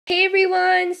Hey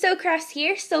everyone, so Cross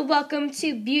here. So welcome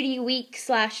to Beauty Week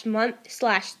 /month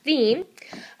 /theme.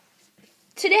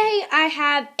 Today I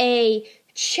have a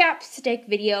chapstick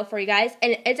video for you guys,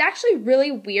 and it's actually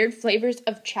really weird flavors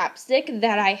of chapstick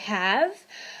that I have.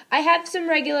 I have some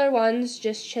regular ones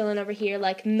just chilling over here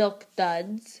like Milk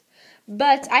Duds.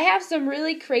 But I have some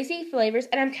really crazy flavors,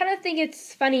 and I'm kind of think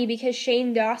it's funny because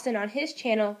Shane Dawson on his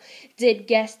channel did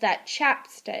Guess That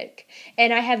Chapstick.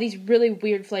 And I have these really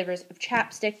weird flavors of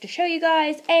chapstick to show you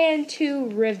guys and to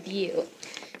review.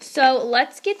 So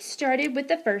let's get started with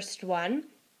the first one,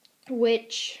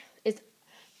 which is,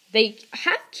 they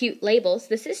have cute labels.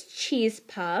 This is Cheese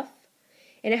Puff,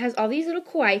 and it has all these little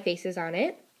kawaii faces on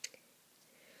it.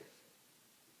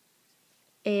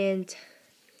 And,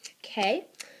 okay.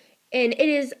 And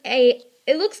it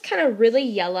looks kind of really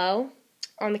yellow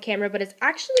on the camera, but it's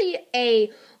actually a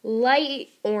light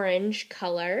orange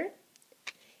color.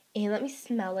 And let me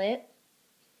smell it.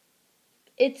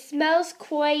 It smells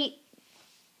quite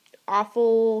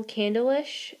awful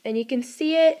candle-ish, and you can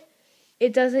see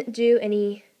it doesn't do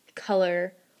any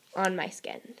color on my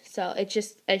skin. So it's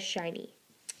just as shiny.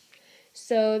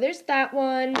 So there's that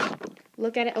one.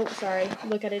 Look at it. Oh, sorry.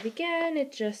 Look at it again.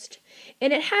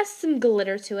 And it has some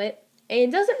glitter to it. And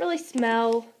it doesn't really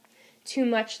smell too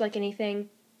much like anything.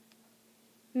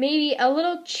 Maybe a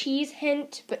little cheese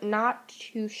hint, but not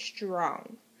too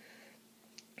strong.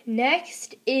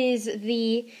 Next is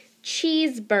the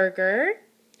cheeseburger,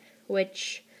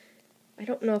 which I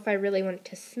don't know if I really want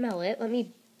to smell it. Let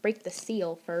me break the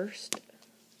seal first.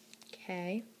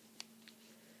 Okay.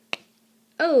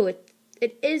 Oh,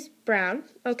 it is brown.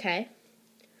 Okay.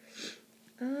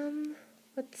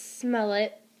 Let's smell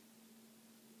it.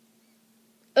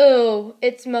 Oh,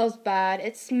 it smells bad.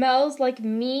 It smells like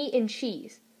meat and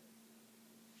cheese.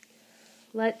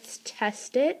 Let's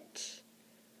test it.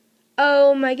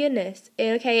 Oh my goodness.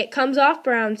 Okay, it comes off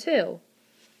brown too.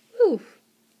 Whew.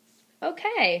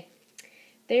 Okay.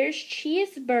 There's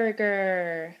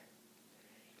cheeseburger.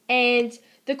 And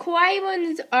the kawaii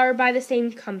ones are by the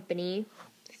same company.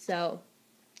 So,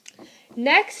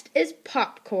 next is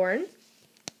popcorn,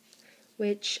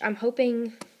 which I'm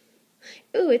hoping,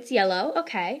 ooh, it's yellow.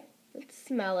 Okay, let's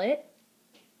smell it.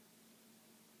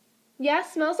 Yeah,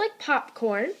 smells like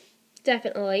popcorn,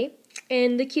 definitely.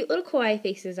 And the cute little kawaii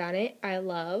faces on it, I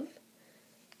love.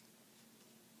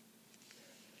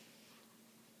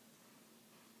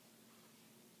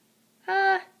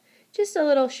 Just a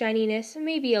little shininess,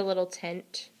 maybe a little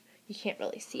tint. You can't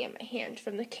really see on my hand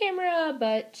from the camera,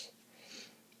 but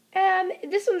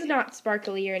this one's not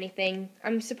sparkly or anything.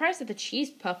 I'm surprised that the cheese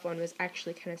puff one was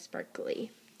actually kind of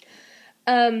sparkly.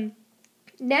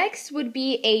 Next would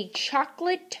be a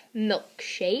chocolate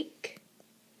milkshake,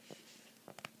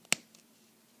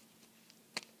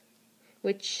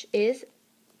 which is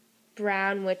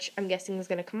brown, which I'm guessing is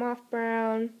going to come off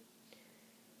brown.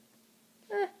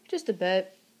 Just a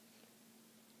bit.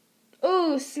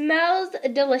 Ooh, smells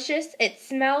delicious. It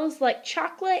smells like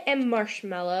chocolate and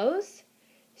marshmallows.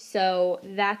 So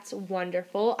that's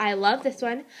wonderful. I love this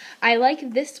one. I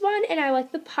like this one, and I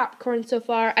like the popcorn so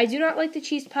far. I do not like the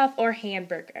cheese puff or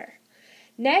hamburger.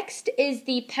 Next is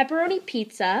the pepperoni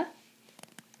pizza,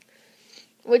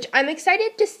 which I'm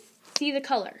excited to see the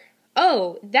color.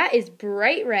 Oh, that is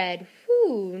bright red.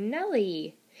 Whew,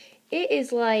 Nelly. It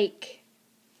is like,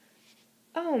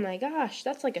 oh my gosh,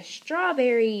 that's like a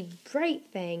strawberry bright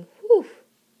thing. Whew.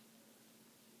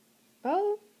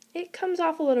 Oh, it comes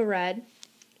off a little red.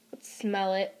 Let's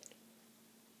smell it.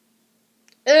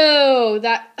 Oh,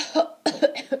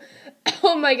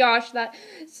 oh my gosh, that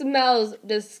smells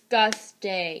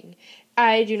disgusting.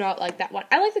 I do not like that one.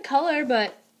 I like the color,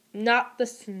 but not the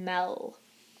smell.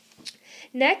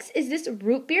 Next is this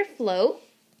root beer float.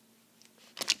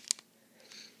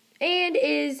 And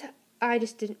I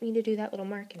just didn't mean to do that little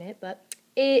mark in it, but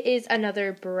it is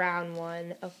another brown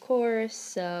one, of course,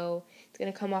 so it's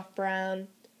going to come off brown.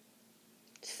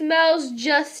 Smells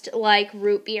just like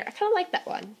root beer. I kind of like that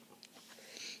one.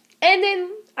 And then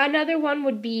another one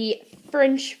would be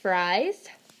French fries.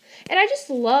 And I just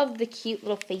love the cute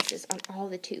little faces on all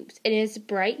the tubes. It is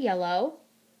bright yellow.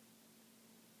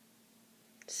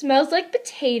 Smells like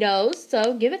potatoes,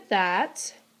 so give it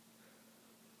that.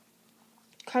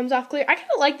 Comes off clear. I kind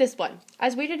of like this one.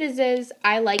 As weird as it is,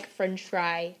 I like French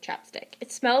fry chapstick.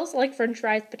 It smells like French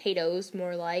fries, potatoes,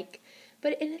 more like.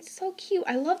 And it's so cute.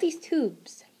 I love these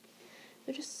tubes.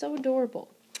 They're just so adorable.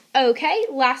 Okay,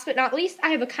 last but not least, I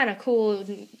have a kind of cool,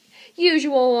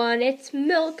 usual one. It's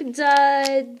Milk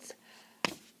Duds.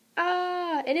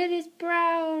 And it is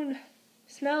brown.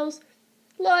 Smells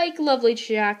like lovely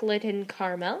chocolate and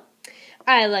caramel.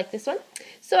 I like this one.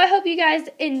 So I hope you guys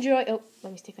enjoy. Oh,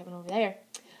 let me stick that one over there.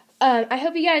 I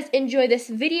hope you guys enjoy this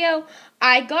video.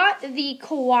 I got the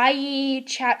kawaii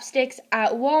chapsticks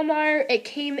at Walmart. It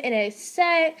came in a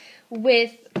set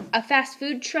with a fast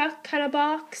food truck kind of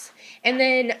box, and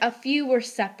then a few were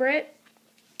separate.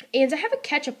 And I have a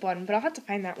ketchup one, but I'll have to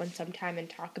find that one sometime and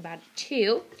talk about it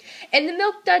too. And the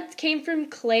Milk Duds came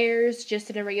from Claire's, just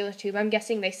in a regular tube. I'm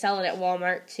guessing they sell it at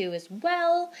Walmart too as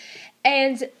well.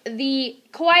 And the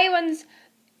kawaii ones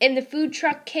in the food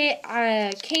truck kit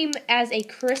came as a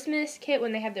Christmas kit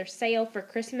when they had their sale for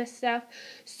Christmas stuff.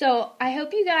 So I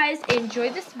hope you guys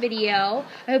enjoyed this video.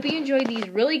 I hope you enjoyed these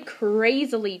really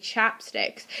crazily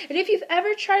chapsticks. And if you've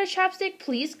ever tried a chapstick,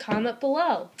 please comment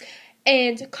below.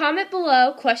 And comment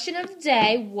below, question of the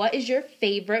day, what is your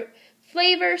favorite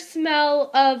flavor,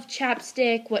 smell of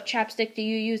chapstick? What chapstick do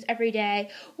you use every day?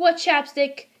 What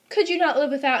chapstick could you not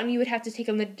live without and you would have to take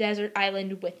on the desert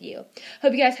island with you?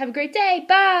 Hope you guys have a great day.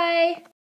 Bye!